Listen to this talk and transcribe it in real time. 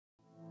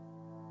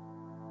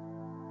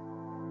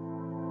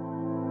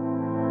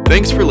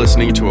Thanks for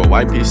listening to a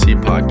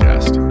YPC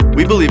podcast.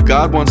 We believe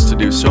God wants to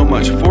do so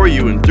much for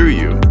you and through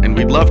you, and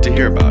we'd love to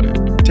hear about it.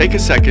 Take a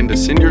second to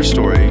send your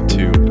story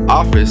to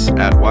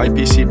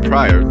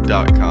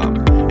office@ypcprior.com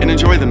and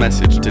enjoy the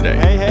message today.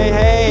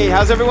 Hey,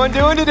 how's everyone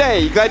doing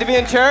today? You glad to be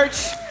in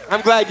church?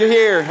 I'm glad you're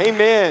here.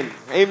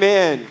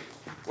 Amen.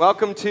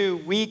 Welcome to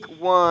week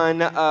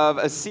one of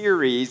a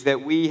series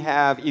that we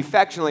have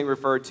affectionately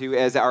referred to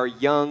as our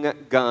Young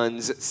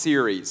Guns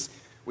series.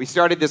 We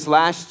started this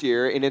last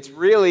year, and it's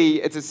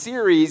a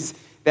series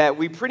that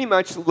we pretty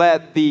much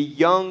let the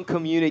young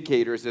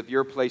communicators of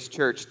Your Place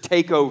Church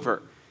take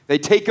over. They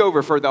take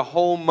over for the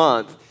whole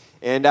month.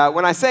 And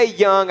when I say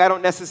young, I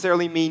don't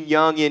necessarily mean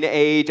young in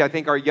age. I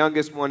think our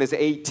youngest one is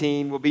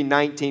 18, will be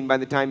 19 by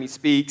the time he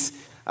speaks.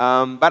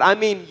 But I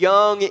mean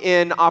young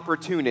in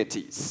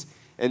opportunities.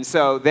 And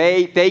so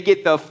they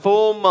get the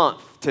full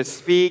month to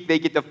speak. They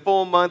get the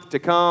full month to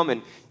come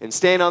and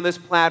stand on this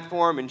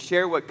platform and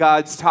share what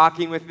God's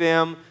talking with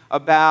them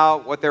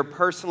about, what they're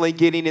personally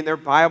getting in their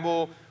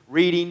Bible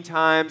reading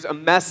times, a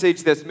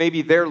message that's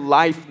maybe their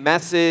life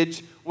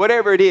message.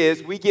 Whatever it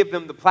is, we give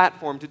them the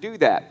platform to do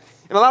that.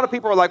 And a lot of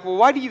people are like, well,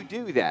 why do you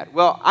do that?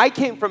 Well, I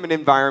came from an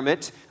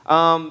environment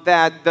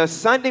that the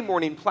Sunday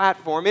morning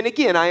platform, and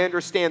again, I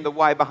understand the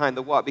why behind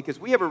the what, because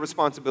we have a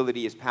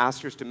responsibility as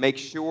pastors to make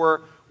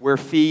sure we're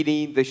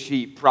feeding the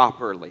sheep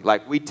properly.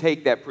 Like, we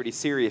take that pretty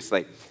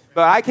seriously.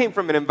 But I came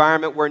from an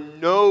environment where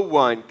no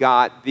one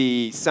got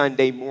the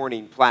Sunday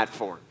morning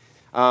platform.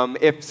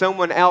 If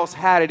someone else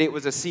had it, it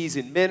was a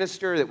seasoned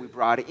minister that we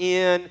brought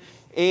in,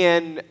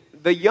 and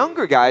the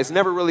younger guys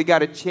never really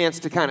got a chance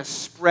to kind of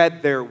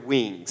spread their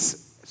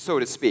wings, so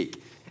to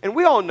speak. And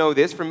we all know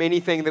this from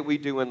anything that we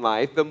do in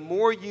life. The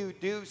more you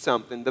do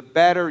something, the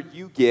better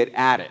you get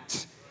at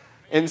it.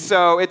 And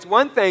so it's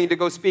one thing to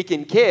go speak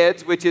in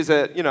kids, which is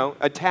a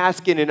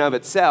task in and of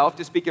itself,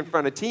 to speak in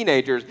front of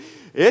teenagers.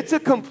 It's a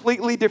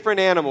completely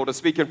different animal to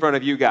speak in front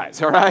of you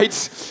guys, all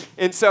right?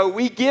 And so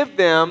we give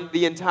them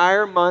the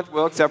entire month,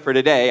 well, except for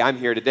today, I'm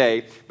here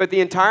today, but the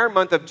entire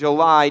month of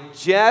July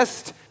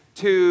just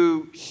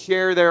to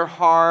share their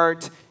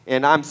heart,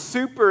 and I'm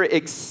super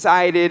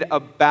excited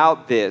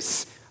about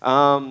this.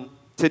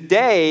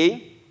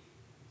 Today,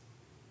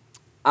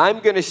 I'm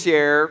going to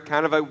share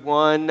kind of a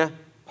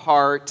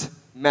one-part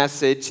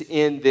message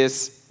in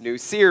this new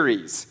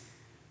series.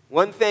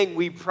 One thing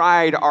we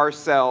pride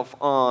ourselves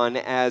on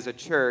as a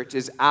church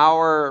is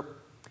our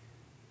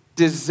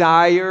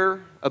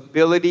desire,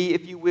 ability,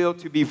 if you will,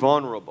 to be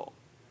vulnerable.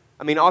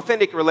 I mean,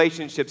 authentic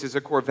relationships is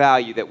a core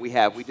value that we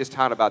have. We just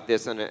taught about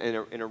this in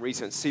a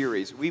recent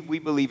series. We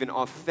believe in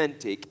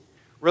authentic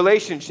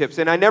relationships,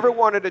 and I never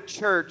wanted a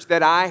church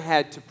that I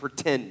had to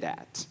pretend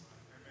at.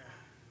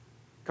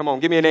 Come on,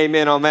 give me an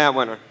amen on that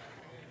one.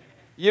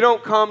 You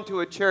don't come to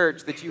a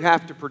church that you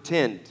have to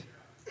pretend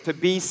to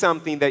be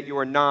something that you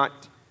are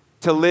not,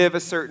 to live a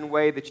certain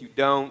way that you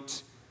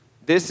don't.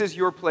 This is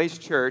Your Place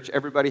Church.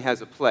 Everybody has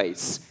a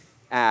place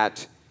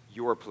at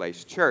Your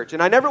Place Church.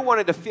 And I never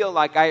wanted to feel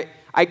like I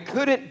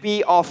couldn't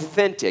be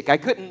authentic. I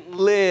couldn't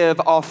live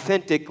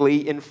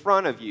authentically in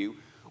front of you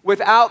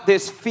without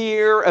this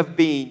fear of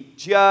being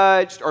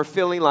judged or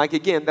feeling like,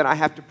 again, that I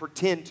have to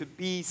pretend to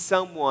be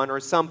someone or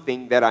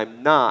something that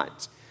I'm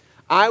not.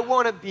 I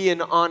want to be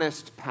an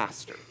honest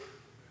pastor.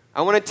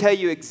 I want to tell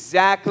you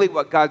exactly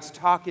what God's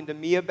talking to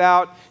me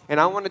about, and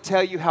I want to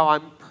tell you how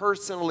I'm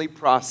personally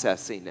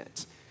processing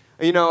it.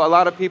 You know, a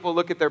lot of people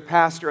look at their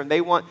pastor and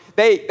they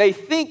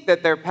think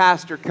that their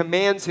pastor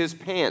commands his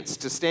pants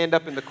to stand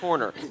up in the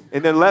corner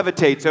and then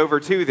levitates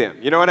over to them.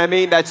 You know what I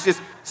mean? That's just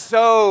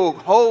so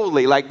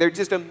holy. Like, they're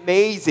just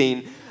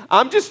amazing.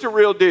 I'm just a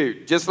real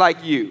dude, just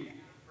like you.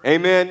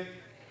 Amen?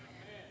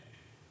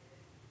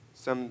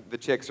 The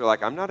chicks are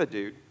like, I'm not a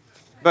dude.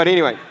 But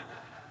anyway,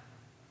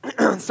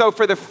 so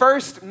for the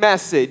first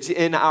message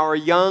in our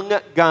Young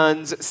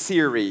Guns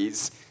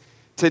series,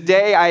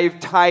 today I've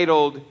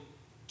titled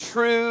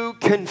True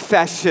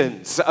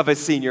Confessions of a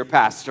Senior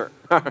Pastor.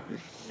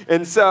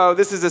 And so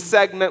this is a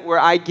segment where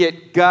I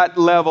get gut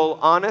level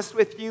honest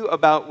with you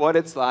about what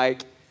it's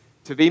like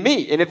to be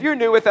me. And if you're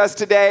new with us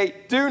today,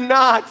 do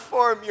not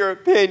form your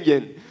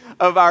opinion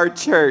of our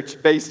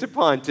church based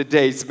upon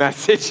today's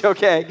message,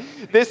 okay?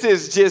 This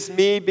is just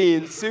me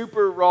being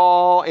super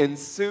raw and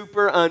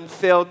super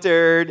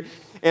unfiltered,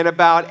 and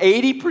about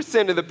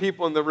 80% of the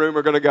people in the room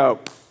are going to go,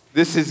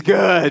 this is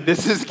good.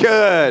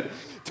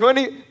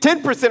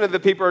 10% of the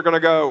people are going to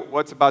go,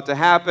 what's about to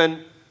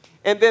happen?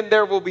 And then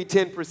there will be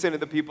 10%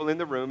 of the people in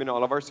the room in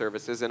all of our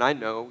services, and I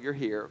know you're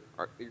here,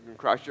 you can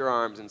cross your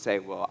arms and say,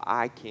 well,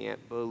 I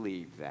can't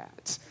believe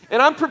that.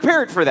 And I'm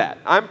prepared for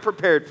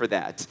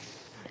that.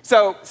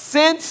 So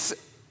since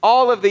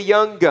all of the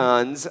young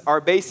guns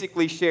are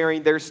basically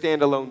sharing their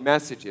standalone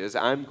messages,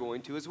 I'm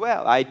going to as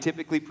well. I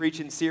typically preach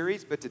in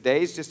series, but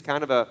today's just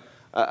kind of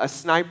a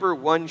sniper,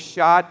 one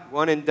shot,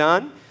 one and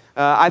done.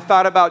 I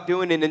thought about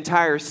doing an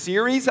entire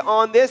series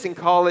on this and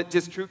call it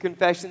just True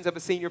Confessions of a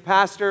Senior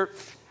Pastor.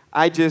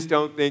 I just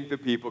don't think the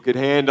people could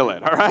handle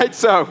it, all right?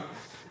 So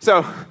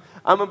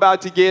I'm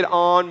about to get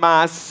on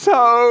my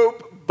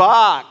soap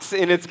box,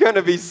 and it's going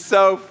to be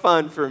so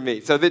fun for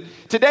me. So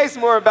today's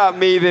more about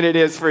me than it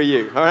is for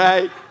you, all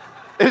right?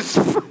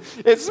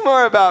 It's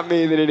more about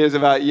me than it is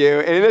about you.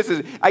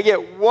 And I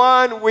get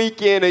 1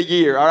 weekend a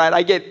year, all right?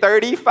 I get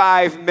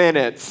 35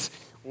 minutes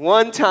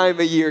one time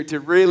a year to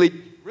really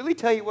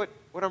tell you what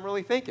I'm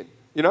really thinking,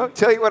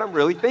 tell you what I'm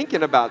really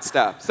thinking about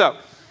stuff. So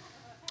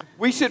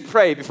we should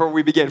pray before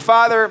we begin.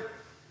 Father,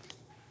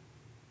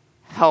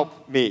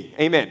 help me.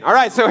 Amen. All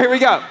right, so here we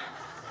go.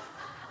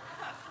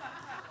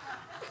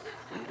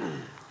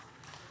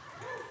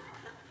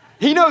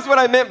 He knows what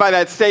I meant by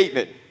that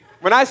statement.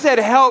 When I said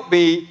help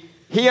me,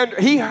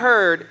 he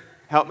heard,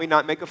 help me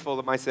not make a fool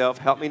of myself,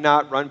 help me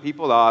not run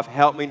people off,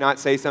 help me not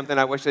say something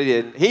I wish I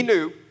didn't. He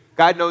knew.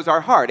 God knows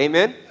our heart.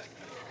 Amen?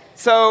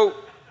 So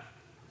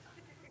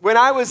when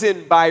I was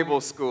in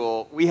Bible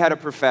school, we had a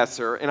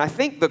professor, and I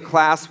think the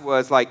class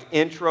was like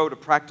Intro to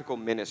Practical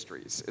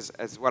Ministries,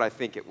 is what I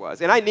think it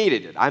was. And I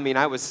needed it. I mean,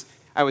 I was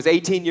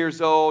 18 years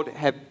old,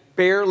 had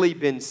barely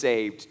been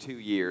saved 2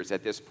 years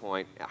at this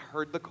point. I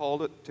heard the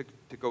call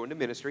to go into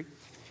ministry.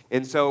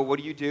 And so what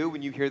do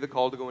when you hear the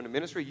call to go into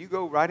ministry? You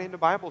go right into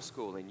Bible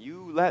school, and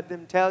you let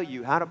them tell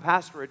you how to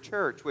pastor a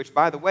church, which,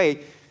 by the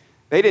way,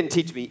 they didn't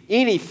teach me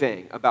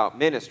anything about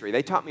ministry.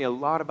 They taught me a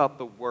lot about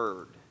the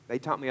Word. They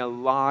taught me a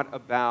lot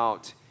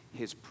about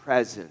His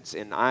presence.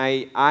 And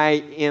I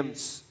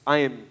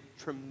am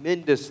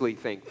tremendously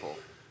thankful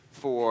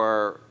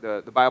for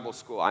the Bible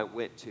school I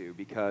went to,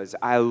 because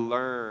I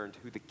learned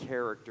who the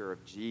character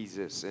of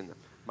Jesus and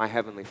my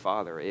Heavenly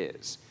Father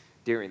is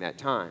during that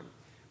time.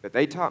 But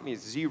they taught me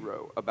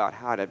zero about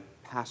how to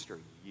pastor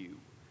you.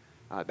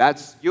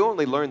 You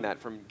only learn that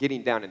from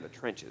getting down in the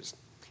trenches.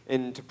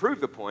 And to prove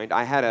the point,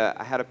 I had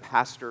a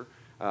pastor.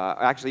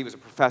 Actually, he was a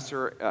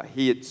professor.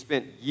 He had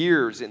spent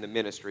years in the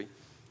ministry,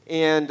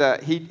 and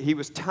he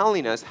was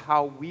telling us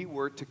how we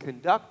were to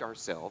conduct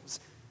ourselves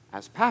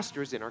as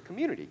pastors in our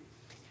community.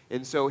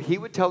 And so he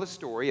would tell the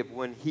story of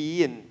when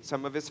he and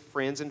some of his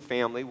friends and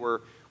family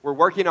were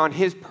working on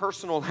his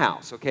personal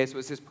house, okay? So it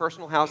was his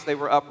personal house. They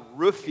were up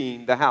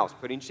roofing the house,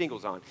 putting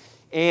shingles on.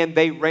 And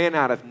they ran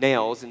out of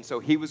nails, and so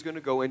he was going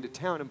to go into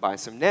town and buy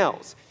some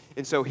nails.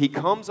 And so he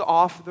comes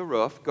off the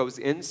roof, goes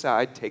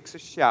inside, takes a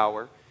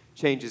shower,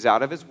 changes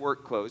out of his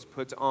work clothes,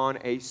 puts on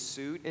a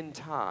suit and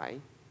tie,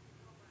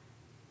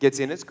 gets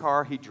in his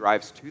car, he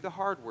drives to the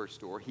hardware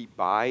store, he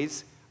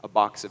buys a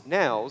box of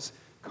nails,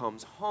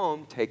 comes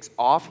home, takes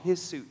off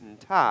his suit and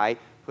tie,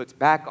 puts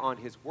back on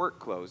his work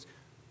clothes,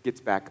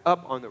 gets back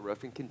up on the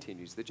roof and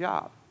continues the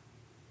job.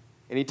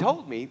 And he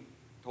told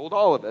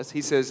all of us,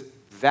 he says,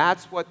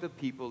 that's what the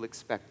people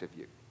expect of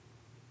you.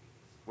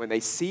 When they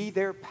see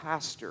their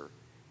pastor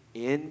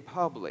in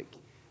public,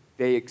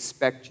 they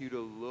expect you to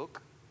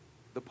look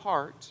the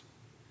part,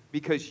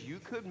 because you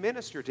could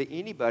minister to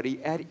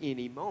anybody at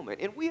any moment.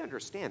 And we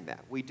understand that.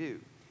 We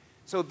do.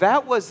 So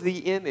that was the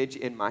image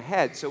in my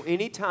head. So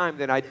anytime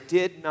that I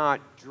did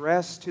not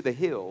dress to the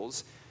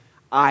hills,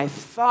 I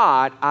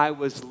thought I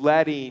was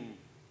letting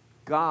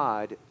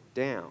God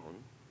down,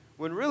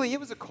 when really it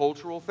was a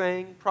cultural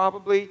thing,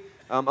 probably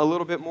a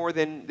little bit more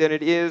than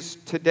it is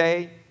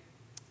today.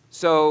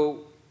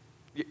 So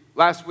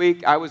last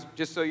week, I was,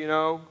 just so you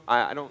know,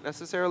 I don't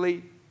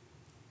necessarily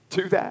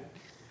do that.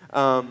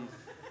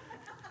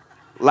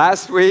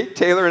 Last week,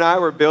 Taylor and I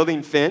were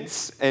building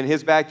fence in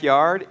his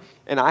backyard,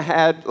 and I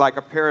had like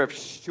a pair of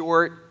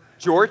short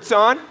jorts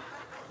on.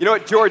 You know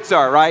what jorts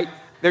are, right?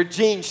 They're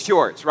jean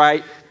shorts,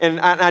 right? And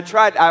I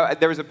tried,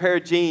 there was a pair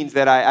of jeans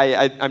that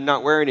I'm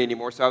not wearing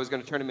anymore, so I was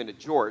going to turn them into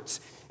jorts.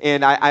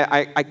 And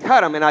I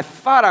cut them, and I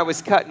thought I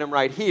was cutting them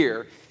right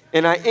here.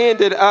 And I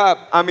ended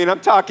up, I'm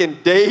talking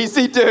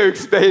Daisy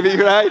Dukes, baby,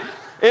 right?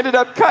 Ended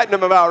up cutting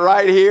them about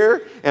right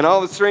here, and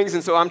all the strings,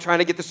 and so I'm trying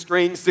to get the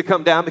strings to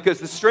come down, because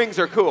the strings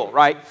are cool,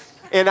 right?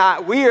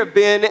 And we have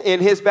been in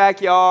his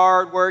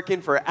backyard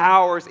working for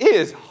hours. It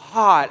is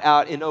hot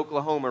out in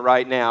Oklahoma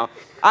right now.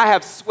 I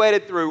have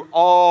sweated through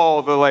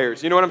all the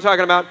layers. You know what I'm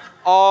talking about?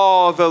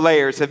 All the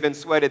layers have been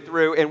sweated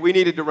through, and we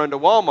needed to run to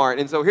Walmart.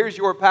 And so here's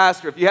your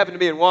pastor, if you happen to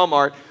be in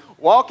Walmart,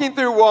 walking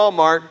through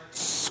Walmart,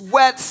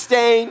 sweat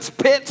stains,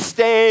 pit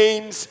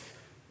stains,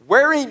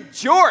 wearing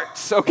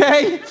jorts,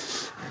 okay?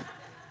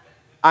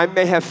 I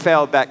may have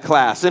failed that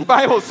class in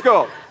Bible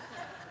school.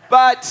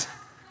 But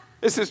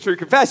this is True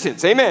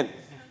Confessions. Amen.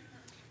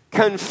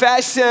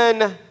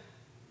 Confession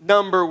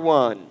number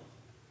 1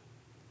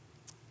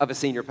 of a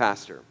senior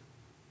pastor.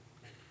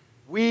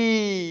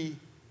 We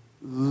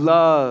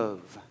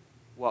love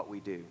what we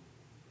do.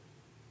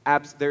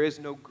 There is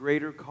no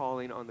greater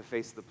calling on the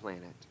face of the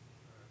planet.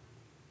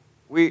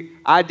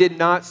 I did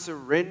not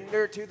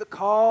surrender to the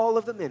call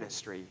of the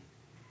ministry.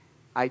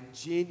 I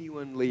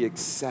genuinely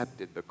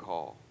accepted the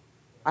call.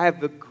 I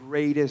have the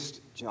greatest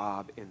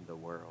job in the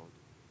world,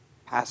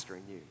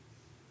 pastoring you.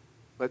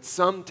 But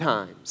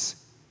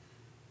sometimes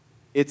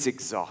it's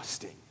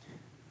exhausting.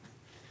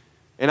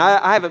 And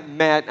I haven't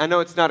met, I know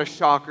it's not a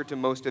shocker to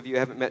most of you, I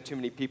haven't met too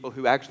many people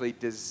who actually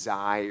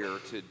desire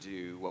to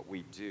do what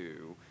we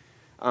do.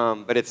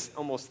 But it's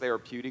almost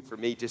therapeutic for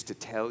me just to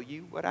tell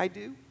you what I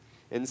do.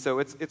 And so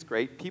it's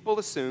great. People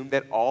assume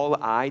that all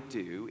I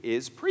do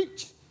is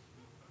preach.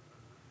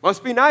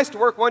 Must be nice to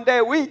work one day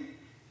a week,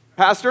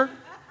 Pastor.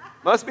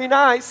 Must be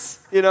nice.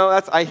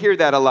 I hear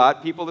that a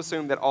lot. People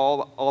assume that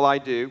all I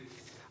do.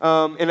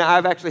 And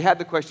I've actually had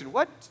the question,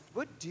 what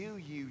do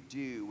you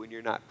do when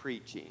you're not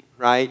preaching,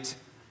 right?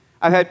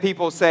 I've had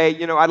people say,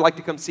 I'd like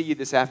to come see you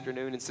this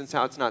afternoon, and since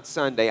it's not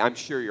Sunday, I'm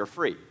sure you're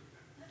free.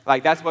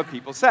 Like, that's what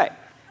people say.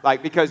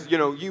 Like, because,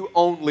 you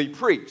only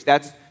preach.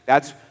 That's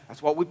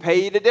what we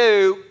pay you to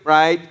do,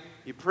 right?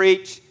 You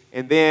preach,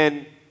 and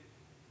then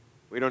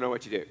we don't know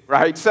what you do,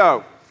 right?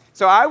 So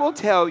I will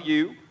tell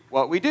you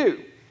what we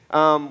do.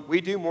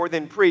 We do more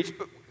than preach.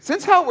 But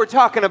since how we're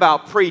talking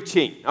about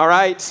preaching, all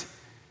right?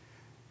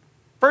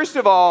 First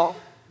of all,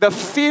 the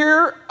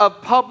fear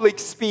of public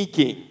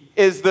speaking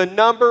is the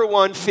number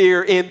one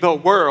fear in the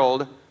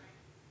world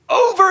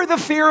over the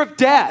fear of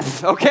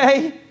death,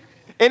 okay?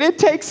 And it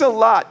takes a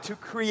lot to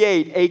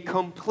create a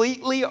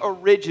completely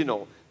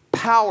original,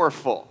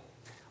 powerful,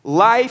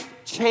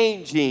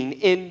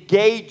 life-changing,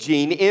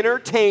 engaging,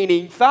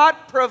 entertaining,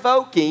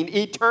 thought-provoking,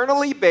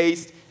 eternally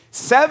based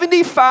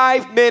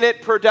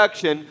 75-minute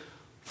production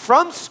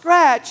from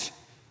scratch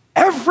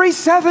every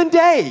 7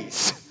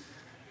 days.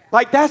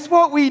 Like, that's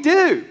what we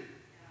do.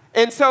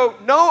 And so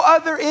no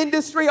other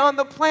industry on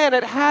the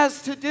planet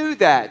has to do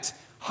that.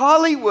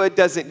 Hollywood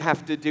doesn't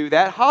have to do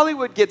that.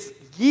 Hollywood gets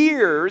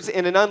years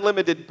in an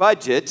unlimited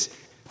budget.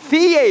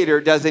 Theater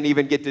doesn't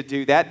even get to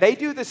do that. They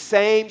do the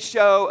same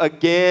show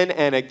again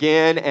and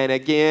again and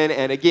again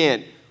and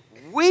again.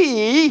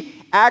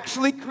 We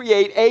actually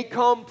create a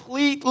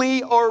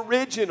completely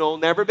original,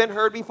 never been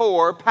heard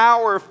before,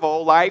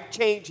 powerful,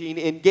 life-changing,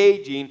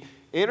 engaging,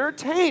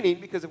 entertaining,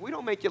 because if we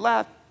don't make you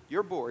laugh,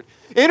 you're bored.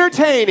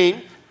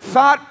 Entertaining,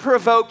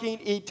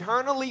 thought-provoking,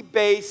 eternally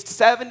based,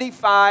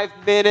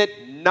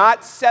 75-minute,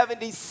 not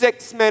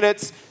 76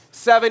 minutes,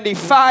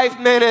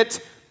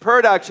 75-minute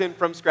production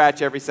from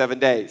scratch every 7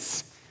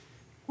 days.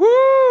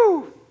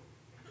 Woo!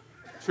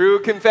 True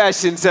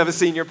confessions of a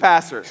senior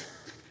pastor.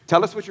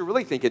 Tell us what you're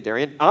really thinking,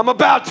 Darian. I'm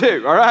about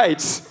to, all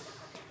right?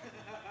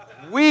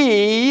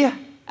 We,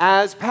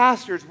 as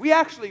pastors, we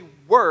actually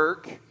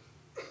work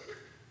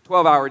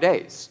 12-hour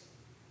days.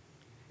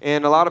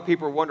 And a lot of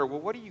people wonder, well,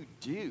 what do you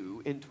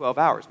do in 12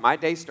 hours? My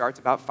day starts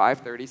about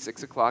 5:30,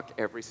 6 o'clock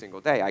every single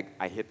day.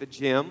 I hit the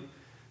gym.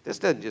 This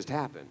doesn't just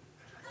happen.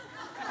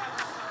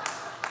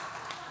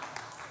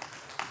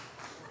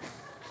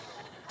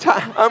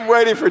 I'm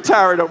waiting for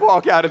Tara to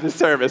walk out of the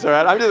service, all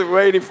right? I'm just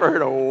waiting for her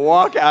to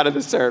walk out of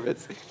the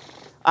service.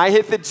 I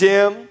hit the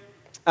gym.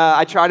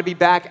 I try to be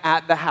back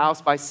at the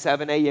house by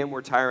 7 a.m.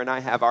 where Tyra and I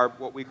have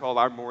what we call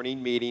our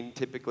morning meeting.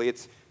 Typically,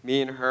 it's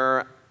me and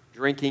her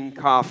drinking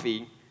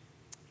coffee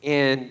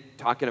and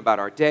talking about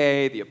our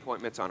day, the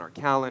appointments on our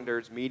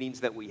calendars, meetings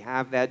that we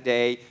have that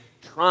day,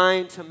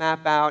 trying to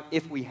map out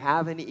if we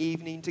have an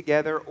evening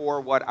together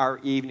or what our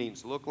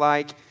evenings look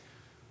like.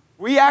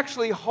 We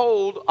actually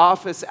hold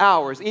office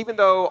hours, even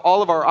though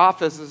all of our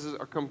offices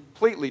are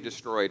completely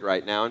destroyed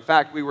right now. In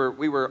fact, we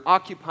were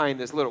occupying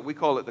this we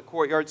call it the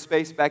courtyard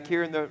space back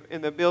here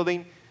in the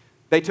building.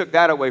 They took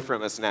that away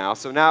from us now.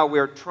 So now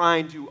we're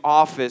trying to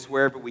office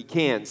wherever we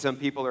can. Some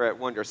people are at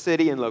Wonder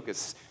City and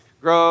Locust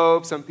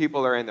Grove. Some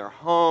people are in their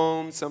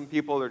homes. Some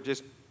people are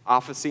just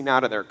officing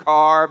out of their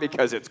car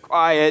because it's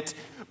quiet.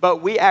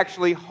 But we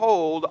actually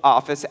hold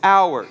office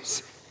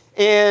hours.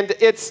 And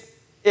it's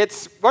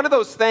one of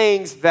those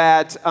things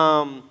that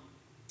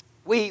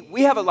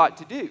we have a lot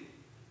to do.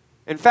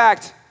 In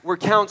fact, we're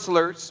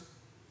counselors,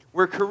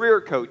 we're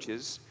career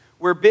coaches,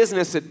 we're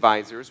business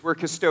advisors, we're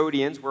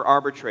custodians, we're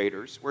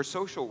arbitrators, we're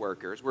social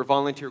workers, we're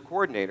volunteer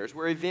coordinators,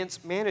 we're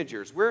events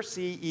managers, we're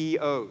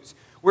CEOs,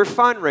 we're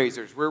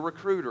fundraisers, we're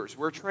recruiters,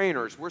 we're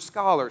trainers, we're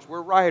scholars,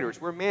 we're writers,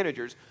 we're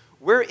managers.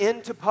 We're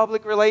into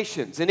public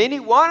relations. And any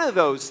one of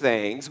those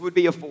things would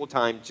be a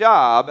full-time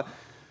job,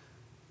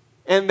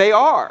 and they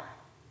are.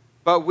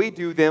 But we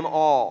do them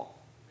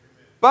all.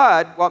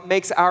 But what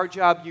makes our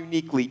job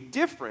uniquely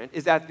different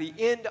is at the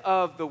end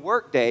of the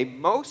workday,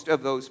 most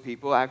of those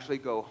people actually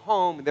go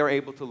home and they're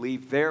able to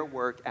leave their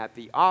work at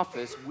the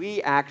office.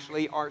 We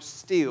actually are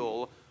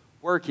still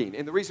working.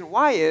 And the reason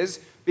why is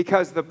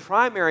because the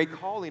primary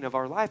calling of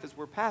our life is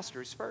we're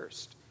pastors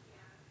first.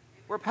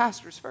 We're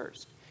pastors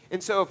first.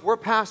 And so if we're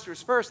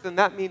pastors first, then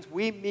that means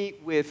we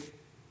meet with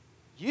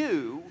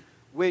you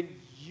when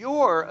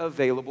you're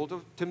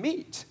available to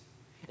meet.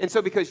 And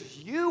so because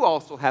you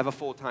also have a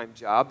full-time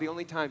job, the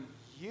only time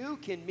you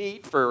can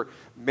meet for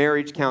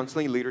marriage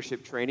counseling,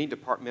 leadership training,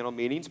 departmental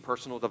meetings,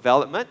 personal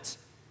development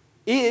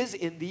is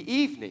in the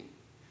evening.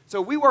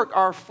 So we work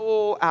our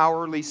full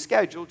hourly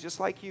schedule just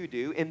like you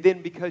do, and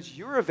then because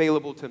you're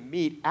available to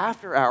meet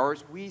after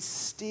hours, we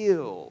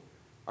still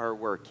are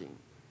working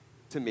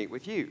to meet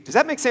with you. Does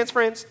that make sense,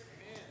 friends?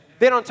 Amen.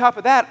 Then on top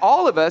of that,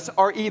 all of us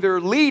are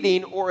either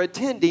leading or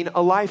attending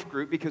a life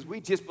group because we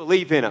just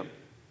believe in them.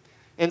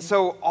 And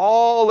so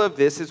all of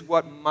this is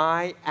what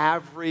my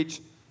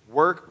average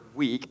work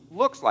week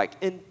looks like.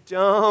 And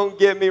don't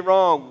get me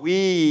wrong,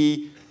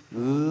 we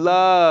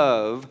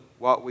love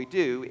what we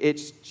do.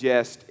 It's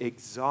just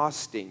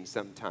exhausting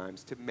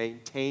sometimes to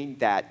maintain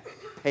that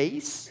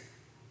pace.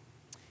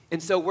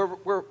 And so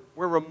we're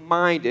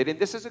reminded, and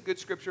this is a good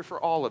scripture for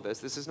all of us.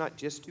 This is not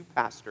just to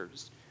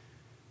pastors.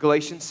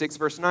 Galatians 6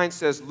 verse 9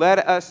 says, let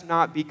us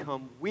not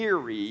become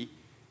weary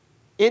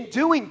in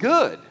doing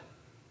good.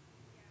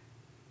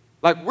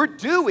 Like, we're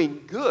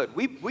doing good.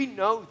 We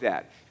know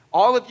that.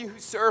 All of you who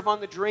serve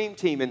on the Dream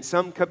Team in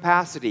some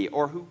capacity,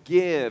 or who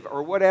give,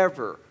 or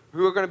whatever,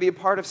 who are going to be a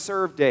part of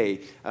Serve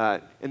Day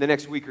in the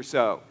next week or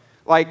so.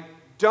 Like,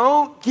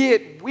 don't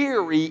get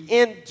weary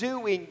in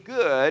doing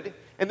good.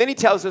 And then he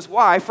tells us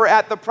why. For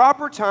at the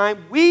proper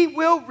time, we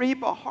will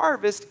reap a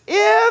harvest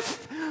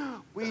if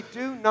we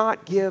do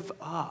not give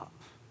up.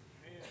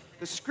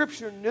 The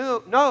scripture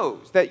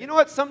knows that, you know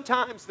what,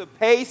 sometimes the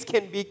pace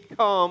can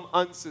become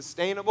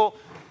unsustainable.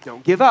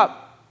 Don't give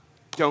up.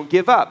 Don't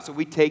give up. So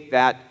we take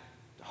that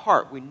to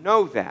heart. We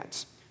know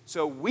that.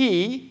 So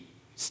we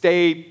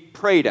stay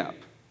prayed up.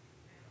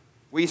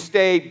 We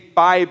stay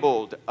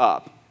Bibled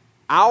up.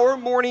 Our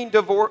morning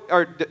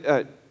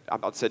I'm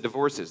about to say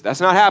divorces.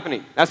 That's not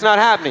happening. That's not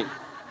happening.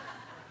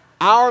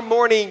 Our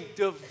morning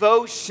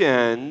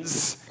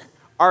devotions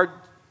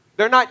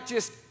they're not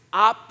just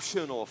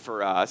optional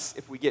for us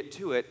if we get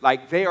to it.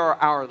 Like, they are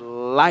our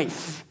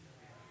life.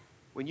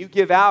 When you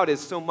give out as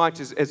so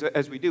much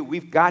as we do,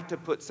 we've got to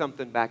put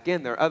something back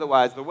in there.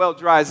 Otherwise, the well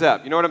dries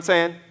up. You know what I'm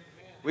saying?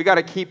 We got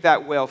to keep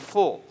that well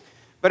full.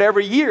 But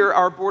every year,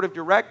 our board of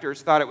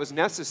directors thought it was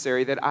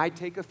necessary that I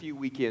take a few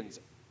weekends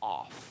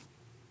off,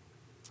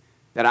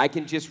 that I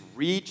can just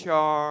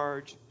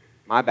recharge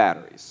my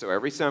batteries. So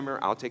every summer,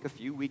 I'll take a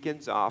few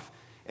weekends off.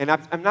 And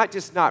I'm not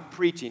just not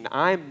preaching.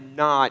 I'm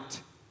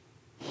not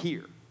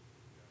here.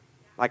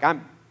 Like,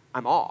 I'm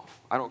off.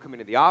 I don't come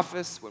into the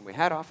office when we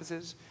had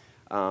offices.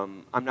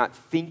 I'm not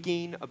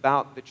thinking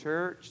about the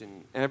church.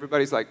 And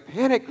everybody's like,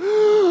 panic.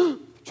 The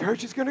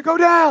church is going to go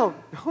down.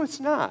 No, it's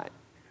not.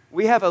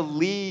 We have a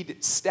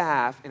lead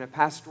staff and a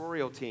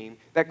pastoral team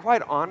that,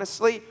 quite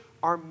honestly,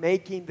 are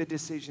making the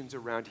decisions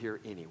around here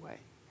anyway.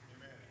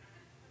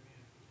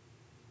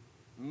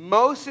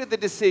 Most of the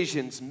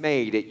decisions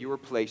made at Your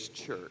Place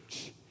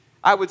Church,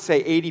 I would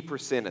say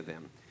 80% of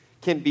them,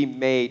 can be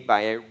made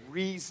by a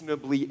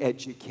reasonably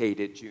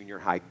educated junior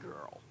high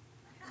girl.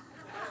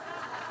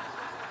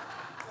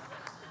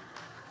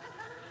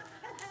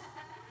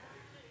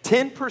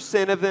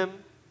 10% of them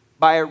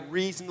by a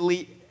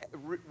reasonably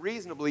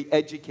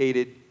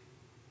educated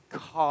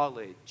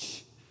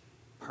college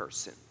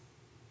person.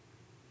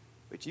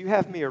 But you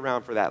have me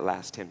around for that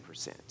last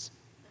 10%.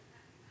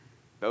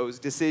 Those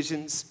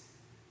decisions,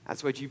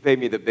 that's what you pay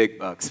me the big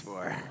bucks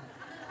for.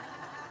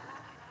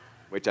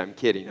 Which I'm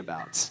kidding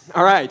about.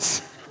 All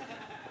right.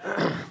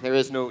 There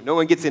is no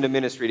one gets into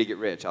ministry to get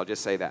rich. I'll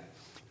just say that.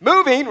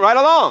 Moving right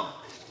along.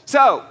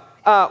 So,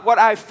 what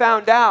I've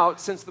found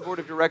out since the board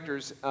of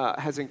directors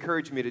has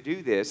encouraged me to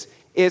do this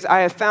is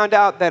I have found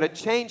out that a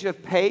change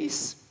of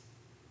pace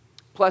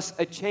plus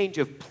a change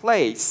of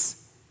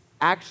place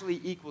actually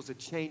equals a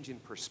change in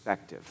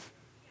perspective.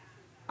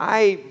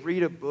 I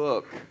read a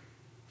book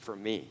for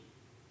me.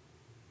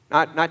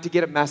 Not to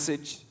get a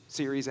message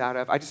series out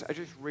of. I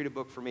just read a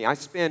book for me. I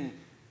spend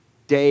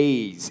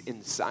days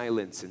in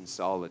silence and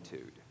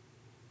solitude.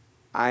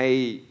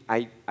 I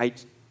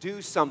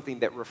do something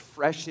that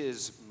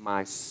refreshes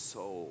my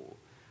soul.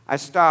 I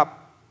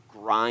stop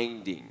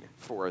grinding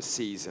for a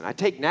season. I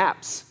take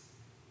naps.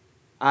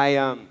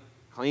 I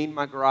clean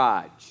my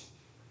garage.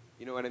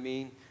 You know what I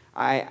mean?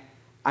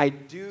 I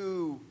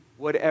do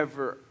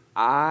whatever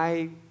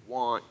I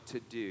want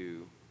to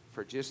do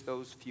for just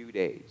those few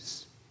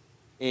days.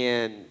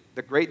 And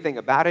the great thing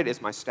about it is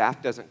my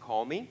staff doesn't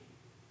call me.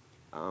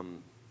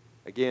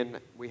 Again,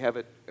 we have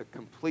a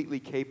completely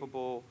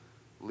capable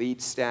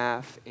lead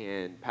staff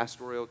and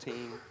pastoral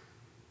team.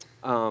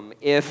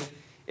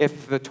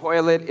 If the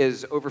toilet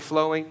is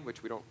overflowing,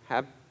 which we don't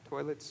have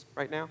toilets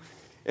right now,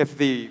 if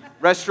the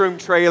restroom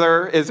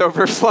trailer is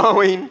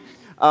overflowing,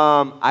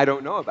 I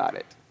don't know about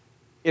it.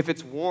 If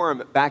it's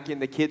warm back in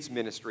the kids'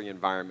 ministry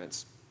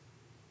environments,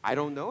 I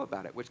don't know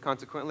about it, which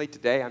consequently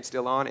today I'm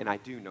still on and I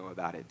do know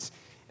about it.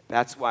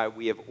 That's why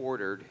we have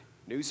ordered,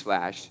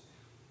 newsflash,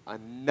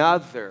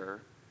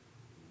 another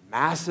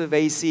massive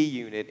AC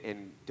unit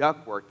and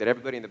ductwork that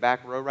everybody in the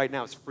back row right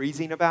now is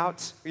freezing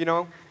about, you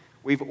know.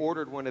 We've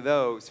ordered one of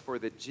those for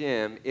the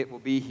gym. It will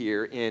be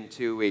here in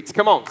 2 weeks.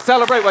 Come on,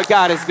 celebrate what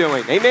God is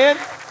doing. Amen?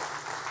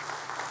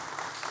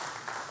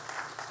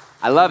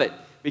 I love it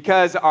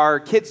because our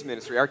kids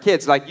ministry, our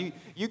kids, like you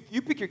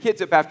pick your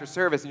kids up after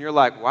service and you're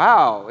like,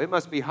 wow, it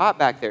must be hot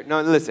back there.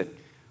 No, listen,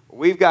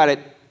 we've got it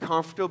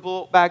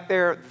comfortable back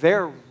there.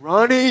 They're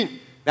running.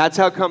 That's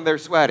how come they're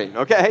sweating,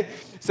 okay?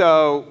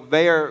 So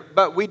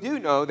but we do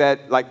know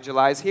that like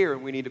July's here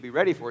and we need to be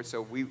ready for it.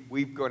 So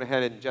we've gone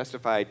ahead and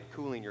justified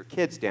cooling your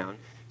kids down.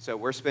 So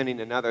we're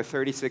spending another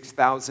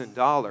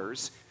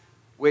 $36,000,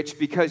 which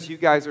because you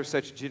guys are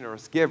such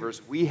generous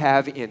givers, we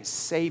have in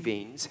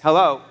savings.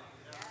 Hello.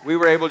 We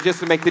were able just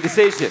to make the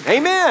decision.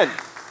 Amen.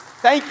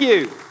 Thank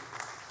you.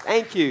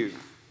 Thank you.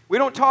 We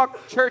don't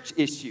talk church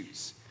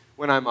issues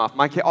when I'm off.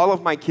 All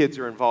of my kids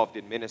are involved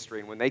in ministry,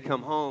 and when they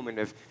come home,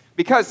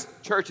 because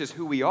church is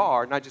who we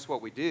are, not just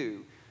what we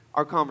do,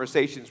 our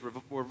conversations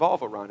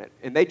revolve around it.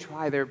 And they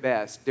try their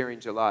best during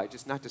July,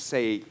 just not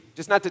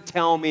to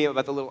tell me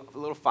about the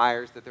little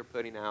fires that they're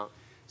putting out,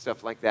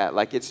 stuff like that.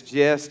 Like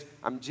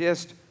I'm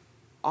just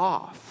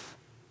off.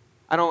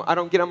 I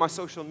don't get on my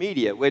social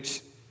media,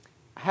 which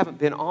I haven't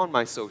been on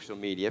my social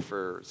media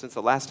since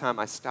the last time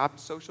I stopped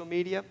social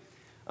media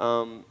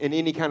in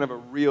any kind of a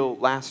real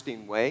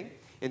lasting way.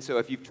 And so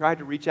if you've tried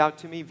to reach out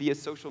to me via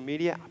social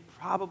media, I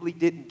probably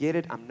didn't get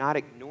it. I'm not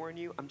ignoring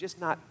you. I'm just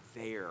not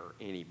there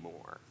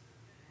anymore.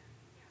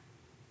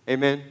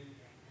 Amen?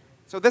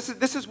 So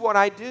this is what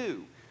I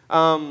do.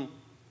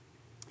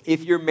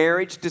 If your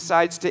marriage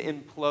decides to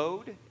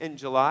implode in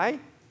July,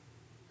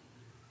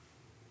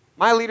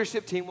 my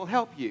leadership team will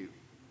help you.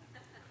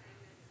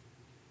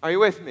 Are you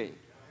with me?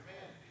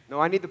 No,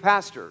 I need the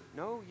pastor.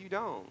 No, you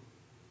don't.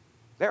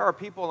 There are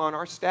people on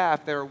our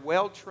staff that are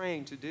well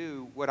trained to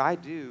do what I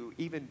do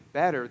even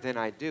better than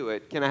I do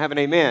it. Can I have an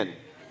amen?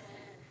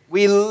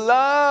 We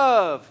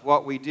love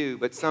what we do,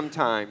 but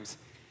sometimes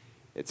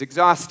it's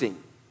exhausting.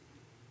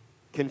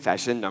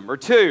 Confession number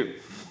 2.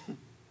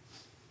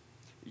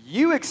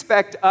 You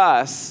expect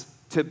us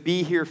to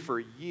be here for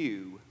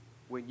you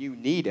when you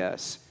need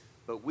us,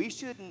 but we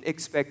shouldn't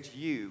expect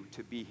you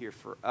to be here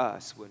for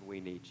us when we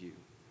need you.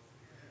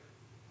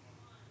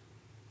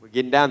 We're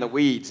getting down the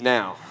weeds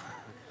now.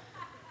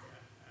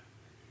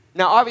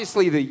 Now,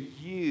 obviously, the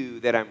you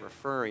that I'm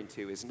referring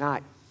to is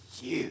not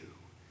you,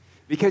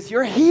 because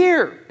you're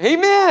here.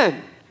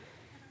 Amen.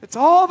 It's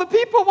all the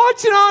people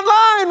watching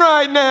online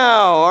right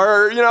now,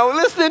 or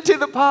listening to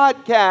the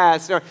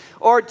podcast,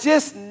 or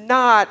just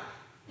not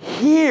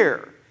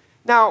here.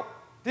 Now,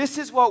 this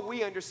is what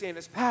we understand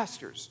as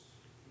pastors.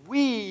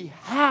 We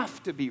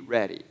have to be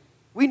ready.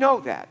 We know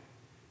that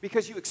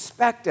because you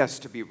expect us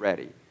to be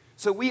ready.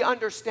 So we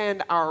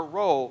understand our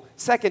role.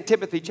 2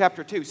 Timothy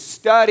chapter 2,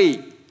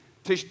 study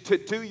to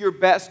do your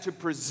best to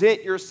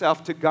present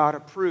yourself to God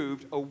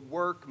approved, a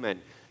workman,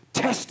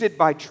 tested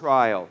by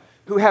trial,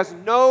 who has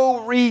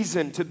no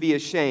reason to be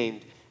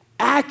ashamed,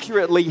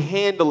 accurately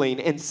handling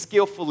and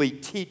skillfully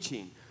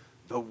teaching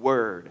the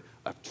word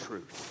of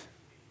truth.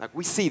 Like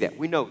we see that,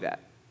 we know that.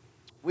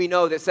 We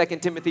know that 2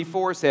 Timothy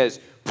 4 says,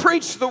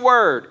 preach the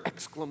word,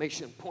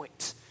 exclamation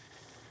point.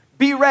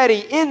 Be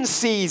ready in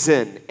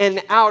season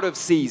and out of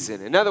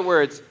season. In other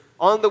words,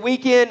 on the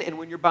weekend and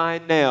when you're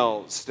buying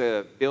nails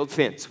to build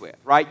fence with,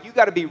 right? You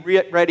got to be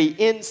ready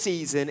in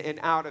season and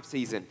out of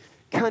season.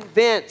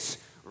 Convince,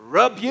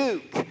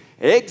 rebuke,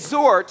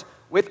 exhort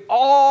with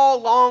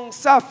all long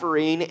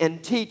suffering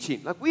and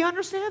teaching. Like we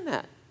understand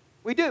that.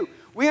 We do.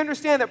 We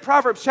understand that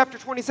Proverbs chapter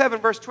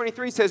 27 verse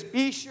 23 says,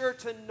 be sure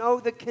to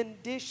know the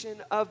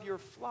condition of your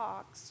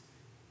flocks,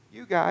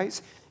 you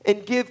guys,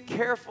 and give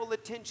careful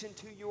attention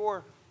to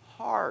your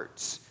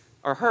hearts,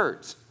 or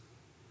herds.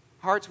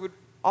 Hearts would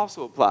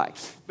also apply.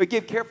 But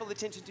give careful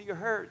attention to your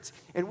herds.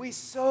 And we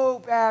so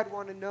bad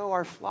want to know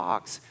our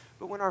flocks,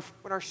 but when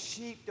our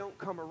sheep don't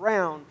come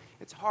around,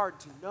 it's hard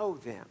to know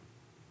them.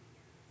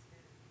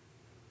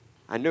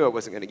 I knew I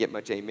wasn't going to get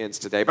much amens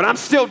today, but I'm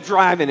still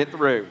driving it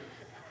through.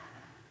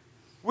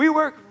 We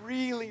work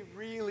really,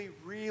 really,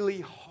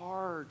 really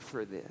hard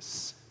for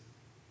this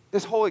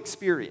whole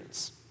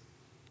experience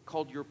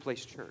called Your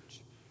Place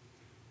Church.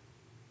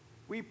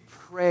 We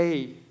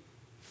pray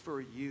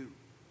for you.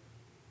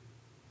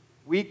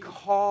 We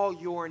call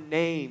your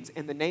names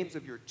and the names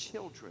of your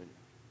children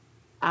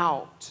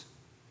out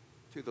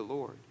to the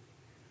Lord.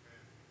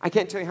 I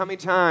can't tell you how many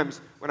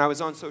times when I was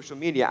on social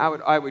media,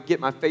 I would get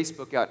my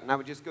Facebook out and I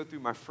would just go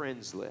through my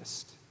friends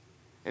list.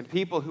 And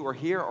people who are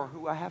here or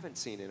who I haven't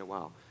seen in a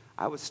while,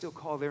 I would still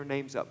call their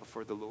names up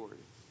before the Lord.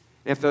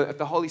 And if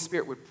the Holy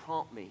Spirit would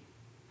prompt me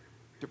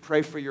to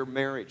pray for your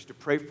marriage, to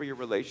pray for your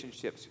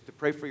relationships, to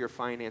pray for your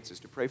finances,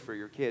 to pray for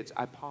your kids,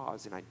 I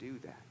pause and I do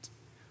that.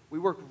 We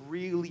work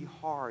really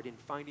hard in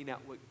finding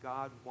out what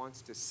God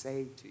wants to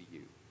say to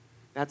you.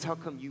 That's how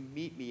come you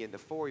meet me in the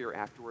foyer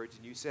afterwards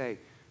and you say,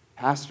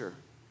 Pastor,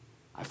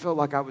 I felt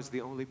like I was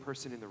the only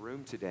person in the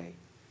room today.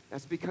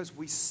 That's because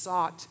we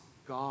sought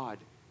God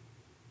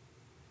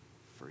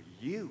for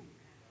you.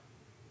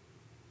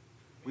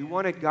 We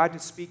wanted God to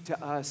speak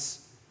to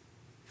us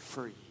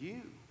for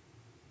you.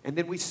 And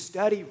then we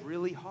study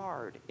really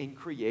hard and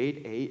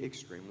create a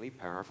extremely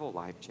powerful,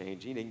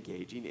 life-changing,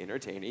 engaging,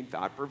 entertaining,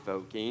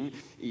 thought-provoking,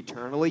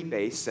 eternally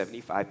based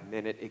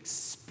 75-minute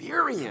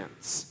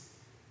experience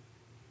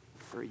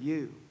for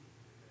you.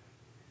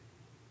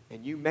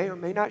 And you may or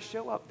may not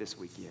show up this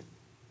weekend.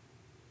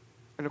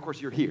 And of course,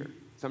 you're here,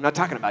 so I'm not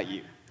talking about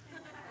you.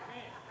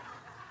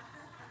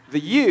 The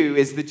you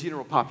is the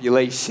general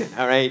population,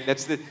 all right?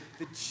 That's the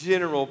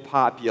general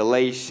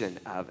population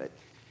of it.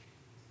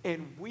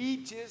 And we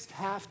just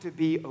have to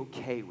be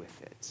okay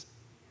with it.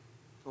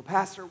 Well,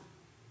 Pastor,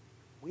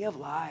 we have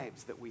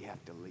lives that we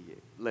have to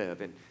live,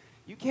 and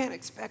you can't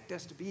expect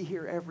us to be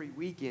here every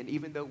weekend,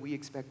 even though we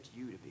expect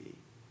you to be.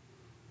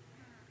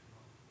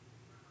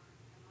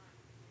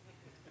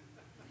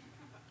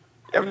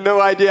 You have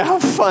no idea how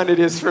fun it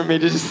is for me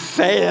to just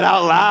say it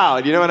out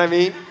loud. You know what I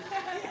mean?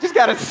 You just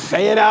got to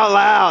say it out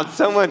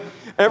loud.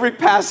 Every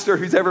pastor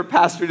who's ever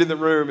pastored in the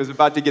room is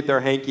about to get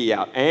their hanky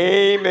out.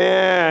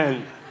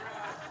 Amen.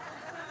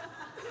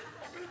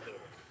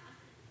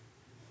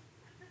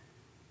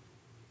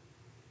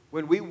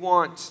 When we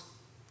want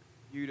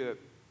you to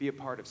be a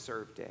part of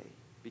Serve Day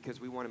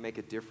because we want to make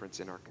a difference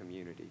in our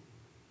community,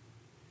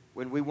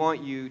 when we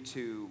want you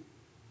to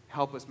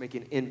help us make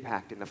an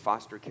impact in the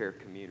foster care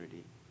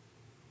community,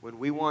 when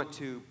we want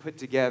to put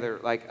together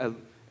like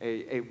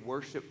a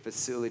worship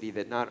facility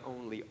that not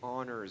only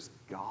honors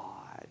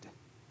God,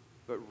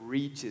 but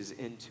reaches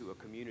into a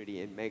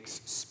community and makes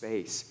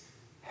space.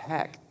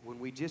 Heck, when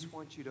we just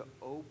want you to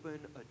open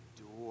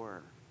a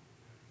door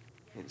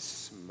and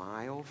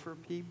smile for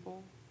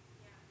people,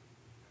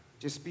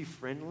 just be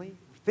friendly.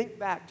 Think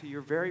back to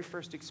your very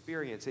first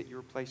experience at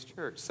Your Place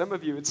Church. Some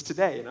of you, it's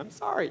today, and I'm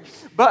sorry.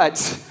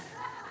 But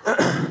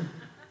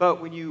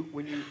when you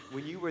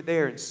were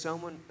there and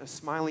a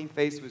smiling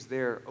face was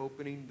there,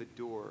 opening the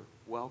door,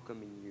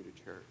 welcoming you to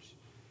church.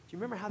 Do you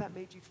remember how that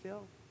made you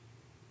feel?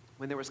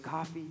 When there was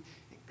coffee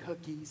and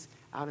cookies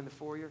out in the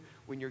foyer,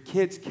 when your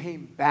kids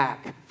came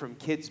back from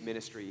kids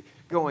ministry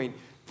going,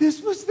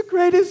 "This was the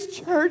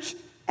greatest church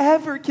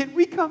ever. Can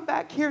we come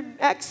back here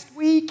next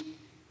week?"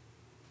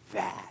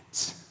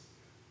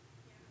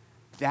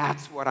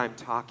 That's what I'm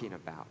talking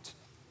about.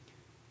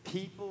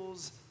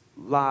 People's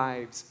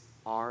lives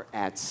are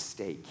at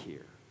stake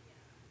here.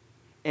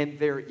 And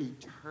their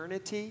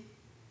eternity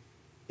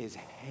is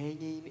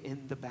hanging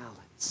in the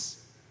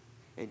balance.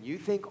 And you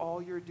think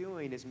all you're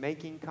doing is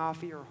making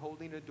coffee or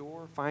holding a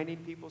door, finding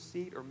people's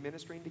seat, or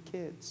ministering to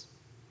kids.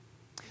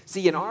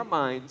 See, in our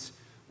minds,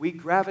 we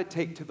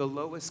gravitate to the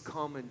lowest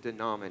common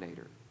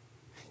denominator.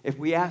 If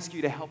we ask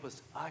you to help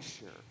us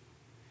usher,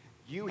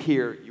 you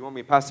hear, "You want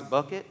me to pass the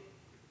bucket?"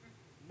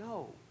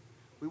 No.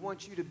 We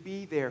want you to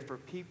be there for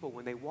people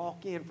when they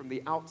walk in from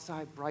the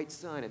outside bright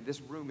sun and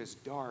this room is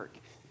dark,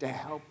 to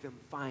help them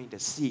find a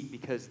seat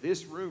because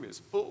this room is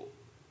full.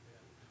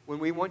 When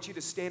we want you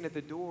to stand at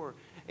the door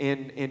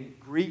and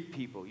greet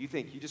people, you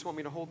think, "You just want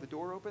me to hold the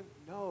door open?"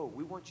 No,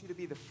 we want you to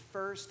be the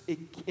first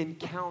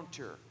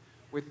encounter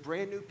with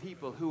brand new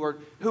people who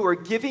are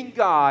giving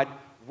God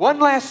one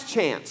last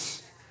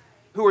chance,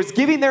 who is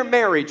giving their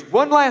marriage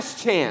one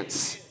last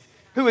chance,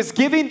 who is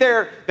giving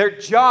their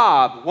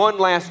job one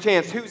last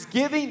chance, who's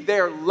giving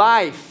their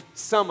life,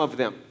 some of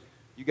them.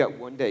 You got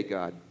one day,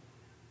 God.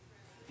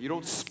 If you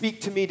don't speak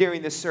to me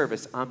during this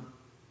service, I'm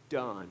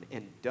done.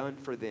 And done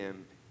for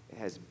them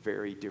has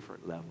very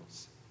different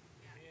levels.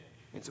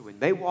 And so when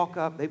they walk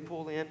up, they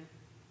pull in,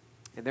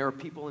 and there are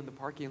people in the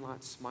parking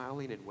lot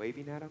smiling and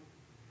waving at them.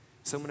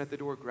 Someone at the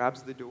door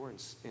grabs the door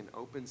and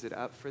opens it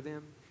up for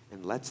them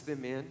and lets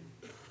them in,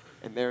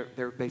 and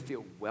they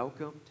feel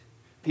welcomed.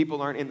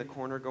 People aren't in the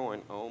corner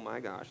going, "Oh my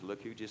gosh,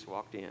 look who just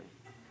walked in."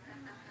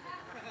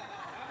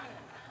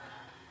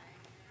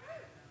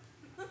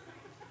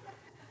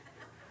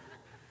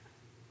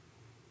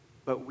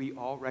 But we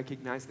all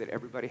recognize that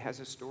everybody has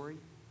a story.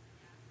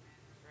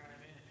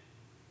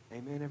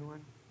 Amen,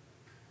 everyone?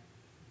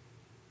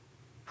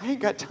 I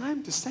ain't got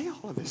time to say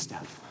all of this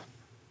stuff.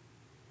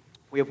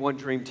 We have one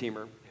dream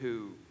teamer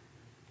who,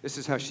 this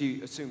is how she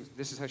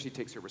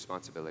takes her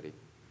responsibility.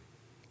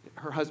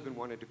 Her husband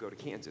wanted to go to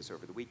Kansas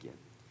over the weekend.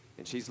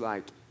 And she's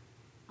like,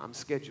 "I'm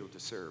scheduled to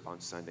serve on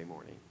Sunday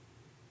morning.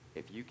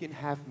 If you can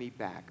have me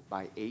back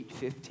by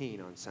 8:15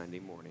 on Sunday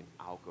morning,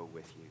 I'll go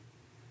with you."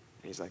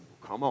 And he's like,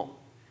 "Well, come on."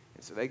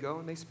 And so they go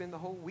and they spend the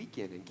whole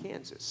weekend in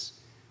Kansas.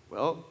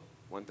 Well,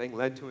 one thing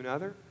led to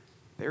another.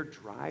 They're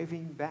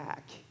driving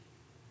back,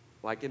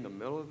 like in the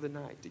middle of the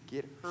night, to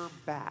get her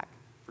back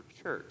for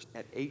church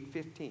at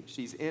 8:15.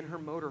 She's in her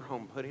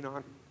motorhome putting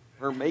on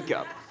her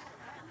makeup.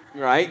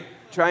 Right?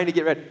 Trying to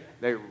get ready.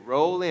 They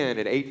roll in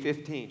at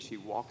 8:15. She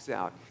walks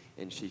out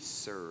and she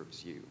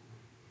serves you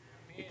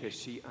because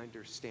she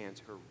understands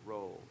her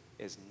role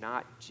is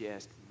not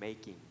just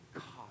making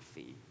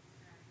coffee,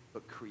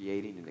 but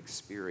creating an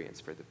experience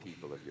for the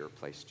people of Your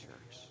Place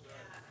Church.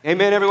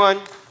 Amen,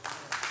 everyone?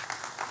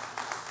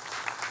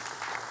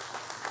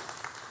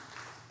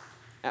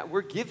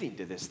 We're giving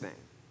to this thing.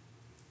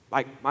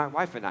 Like my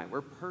wife and I,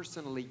 we're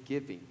personally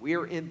giving.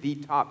 We're in the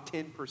top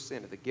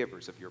 10% of the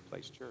givers of Your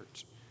Place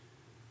Church.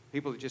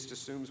 People just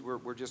assumes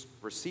we're just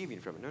receiving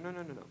from it. No.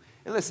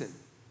 And listen,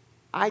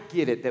 I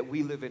get it that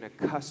we live in a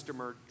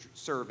customer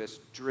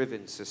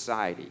service-driven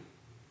society.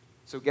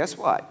 So guess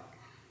what?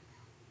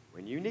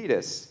 When you need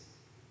us,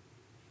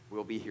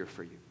 we'll be here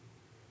for you.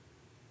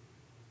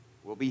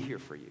 We'll be here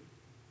for you.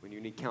 When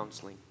you need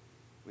counseling,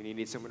 when you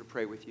need someone to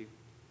pray with you,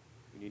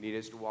 when you need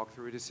us to walk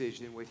through a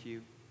decision with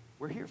you,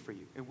 we're here for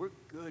you, and we're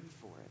good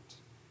for it.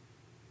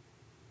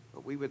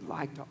 But we would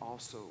like to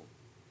also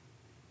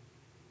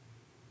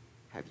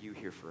have you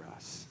here for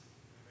us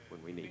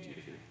when we need you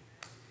to be.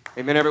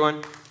 Amen,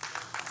 everyone?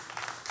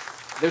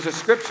 There's a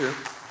scripture,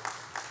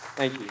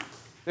 thank you.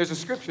 There's a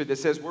scripture that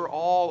says we're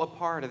all a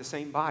part of the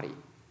same body.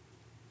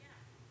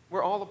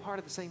 We're all a part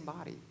of the same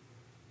body.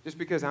 Just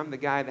because I'm the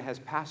guy that has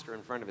pastor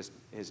in front of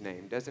his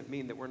name doesn't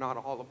mean that we're not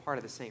all a part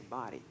of the same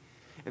body.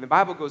 And the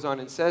Bible goes on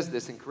and says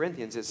this in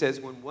Corinthians. It says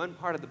when one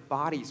part of the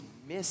body's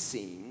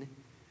missing,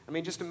 I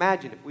mean, just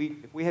imagine if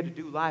we had to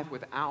do life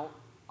without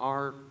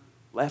our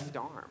left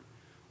arm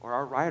or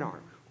our right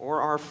arm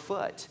or our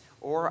foot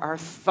or our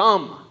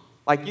thumb.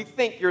 Like you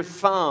think your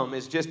thumb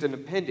is just an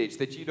appendage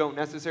that you don't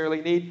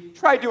necessarily need?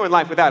 Try doing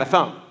life without a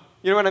thumb.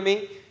 You know what I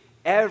mean?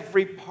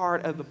 Every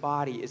part of the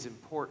body is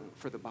important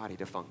for the body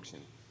to function.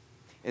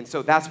 And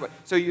so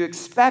so you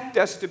expect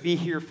us to be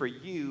here for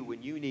you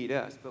when you need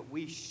us, but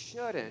we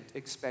shouldn't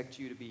expect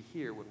you to be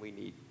here when we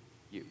need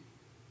you.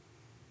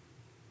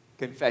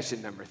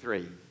 Confession number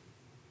 3.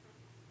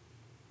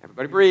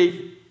 Everybody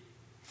breathe.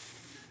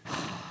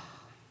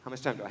 How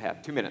much time do I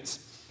have? 2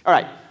 minutes. All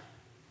right.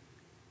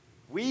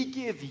 We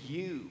give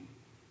you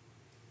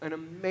an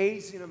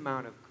amazing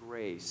amount of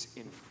grace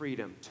and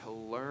freedom to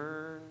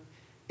learn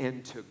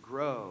and to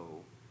grow,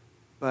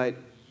 but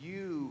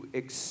you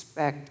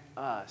expect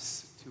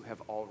us to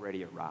have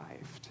already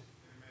arrived.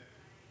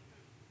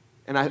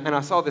 And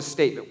I saw this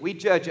statement, we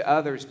judge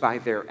others by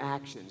their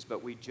actions,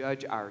 but we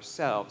judge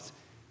ourselves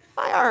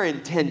by our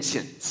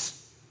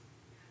intentions.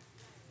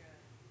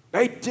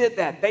 They did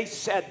that, they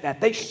said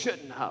that, they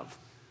shouldn't have.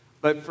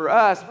 But for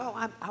us, well,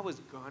 I was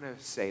going to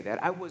say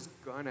that. I was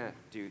going to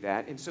do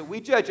that. And so we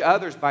judge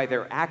others by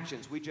their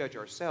actions. We judge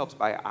ourselves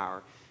by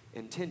our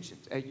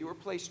intentions. At Your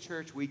Place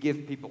Church, we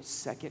give people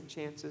second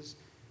chances,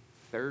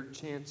 third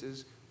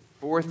chances,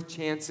 fourth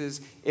chances.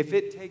 If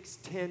it takes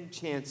 10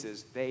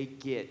 chances, they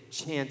get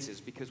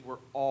chances because we're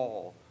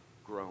all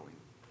growing.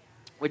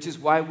 Which is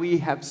why we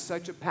have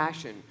such a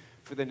passion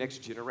for the next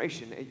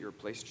generation at Your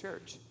Place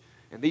Church.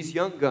 And these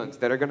young guns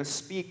that are going to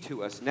speak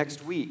to us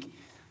next week,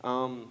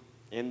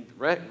 and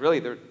really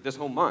this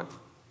whole month,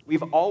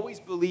 we've always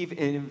believed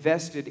and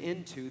invested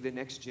into the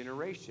next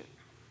generation.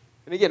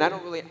 And again, I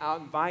don't really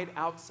invite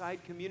outside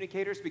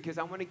communicators because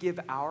I want to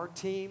give our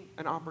team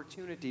an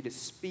opportunity to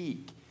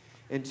speak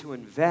and to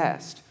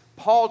invest.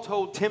 Paul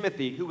told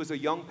Timothy, who was a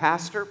young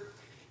pastor,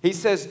 he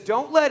says,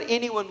 don't let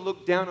anyone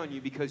look down on you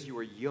because you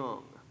are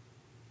young.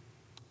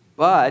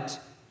 But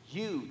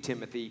you,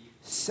 Timothy,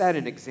 set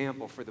an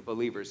example for the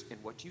believers in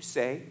what you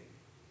say,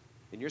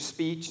 in your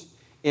speech,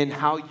 in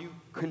how you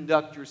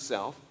conduct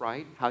yourself,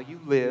 right? How you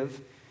live,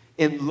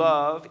 in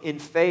love, in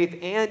faith,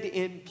 and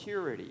in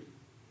purity.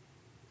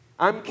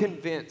 I'm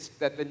convinced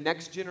that the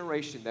next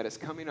generation that is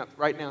coming up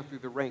right now through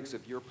the ranks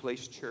of Your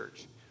Place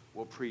Church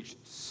will preach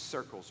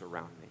circles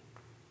around me.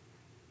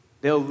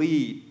 They'll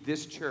lead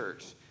this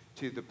church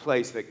to the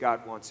place that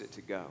God wants it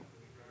to go.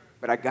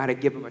 But I got to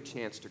give them a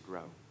chance to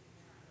grow.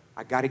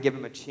 I got to give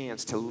them a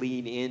chance to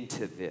lean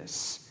into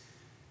this.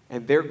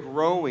 And they're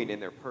growing in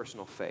their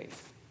personal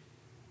faith.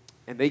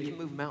 And they can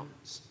move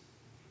mountains.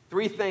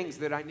 3 things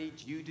that I need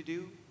you to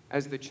do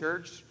as the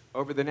church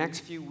over the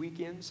next few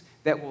weekends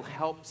that will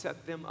help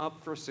set them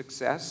up for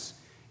success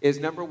is,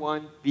 number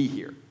 1, be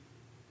here.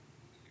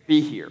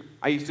 Be here.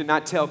 I used to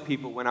not tell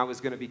people when I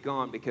was going to be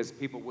gone because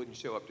people wouldn't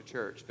show up to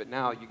church. But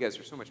now you guys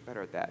are so much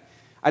better at that.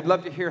 I'd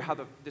love to hear how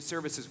the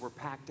services were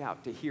packed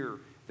out, to hear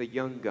the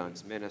young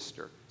guns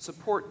minister.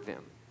 Support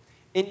them.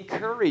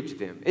 Encourage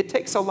them. It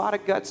takes a lot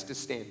of guts to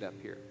stand up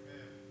here.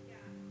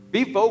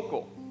 Be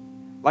vocal.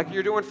 Like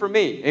you're doing for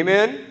me.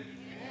 Amen? Amen?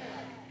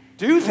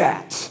 Do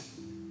that.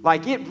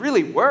 Like it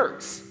really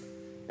works.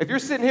 If you're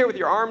sitting here with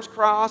your arms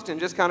crossed and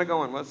just kind of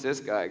going, what's this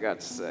guy got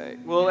to say?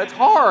 Well, it's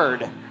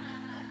hard.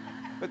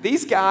 But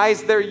these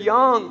guys, they're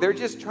young. They're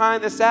just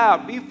trying this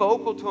out. Be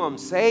vocal to them.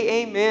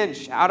 Say amen.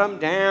 Shout them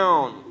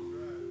down.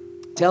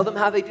 Tell them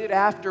how they did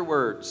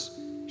afterwards.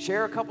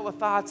 Share a couple of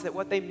thoughts that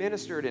what they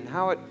ministered and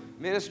how it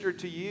ministered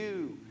to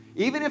you.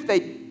 Even if they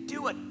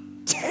do a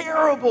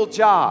terrible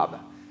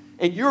job,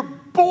 and you're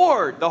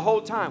bored the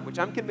whole time, which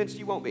I'm convinced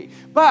you won't be.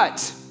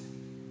 But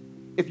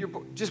if you're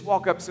bored, just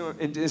walk up to them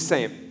and just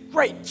say,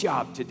 great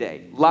job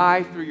today.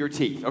 Lie through your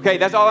teeth. Okay,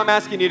 that's all I'm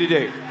asking you to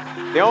do.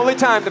 The only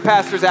time the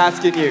pastor's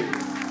asking you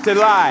to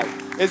lie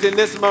is in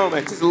this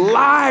moment. Just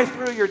lie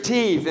through your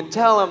teeth and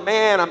tell them,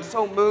 man, I'm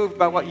so moved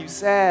by what you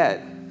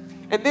said.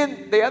 And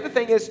then the other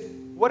thing is,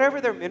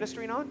 whatever they're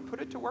ministering on,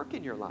 put it to work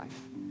in your life.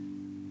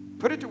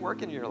 Put it to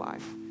work in your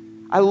life.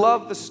 I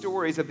love the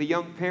stories of the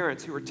young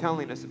parents who are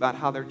telling us about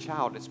how their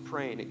child is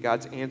praying and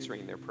God's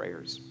answering their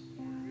prayers.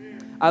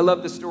 I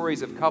love the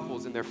stories of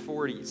couples in their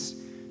 40s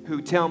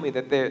who tell me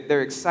that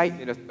their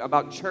excitement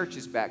about church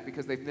is back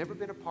because they've never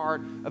been a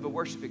part of a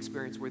worship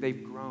experience where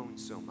they've grown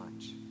so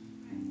much.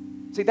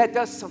 See, that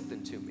does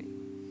something to me.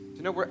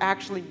 To know we're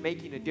actually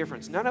making a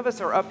difference. None of us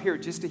are up here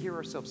just to hear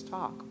ourselves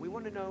talk. We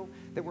want to know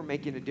that we're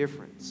making a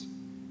difference.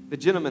 The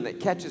gentleman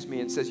that catches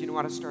me and says, you know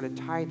what, I started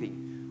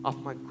tithing off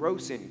my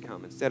gross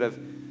income instead of,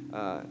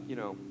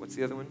 what's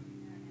the other one?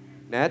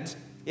 Net?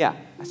 Yeah,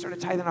 I started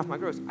tithing off my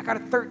gross. I got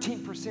a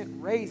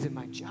 13% raise in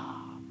my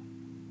job.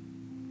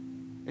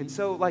 And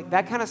so,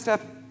 that kind of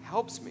stuff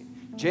helps me.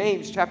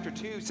 James chapter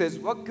 2 says,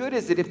 what good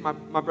is it if my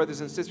brothers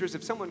and sisters,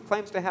 if someone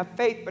claims to have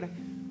faith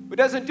but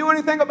doesn't do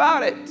anything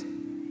about it?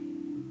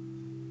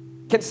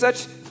 Can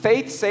such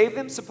faith save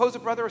them? Suppose a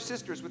brother or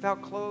sister is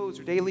without clothes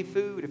or daily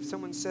food. If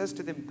someone says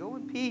to them, go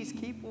in peace,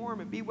 keep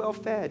warm, and be well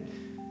fed,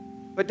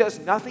 but does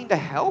nothing to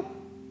help,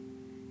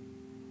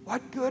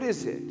 what good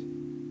is it?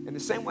 In the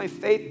same way,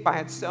 faith by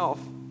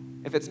itself,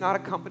 if it's not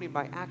accompanied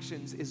by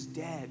actions, is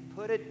dead.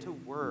 Put it to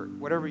work,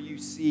 whatever you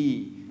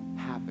see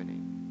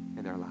happening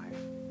in their life.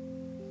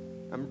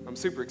 I'm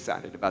super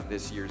excited about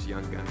this year's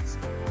Young Guns.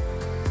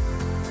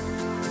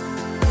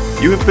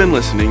 You have been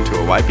listening to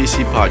a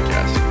YPC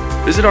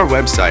podcast. Visit our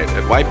website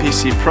at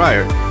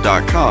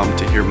ypcprior.com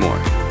to hear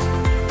more.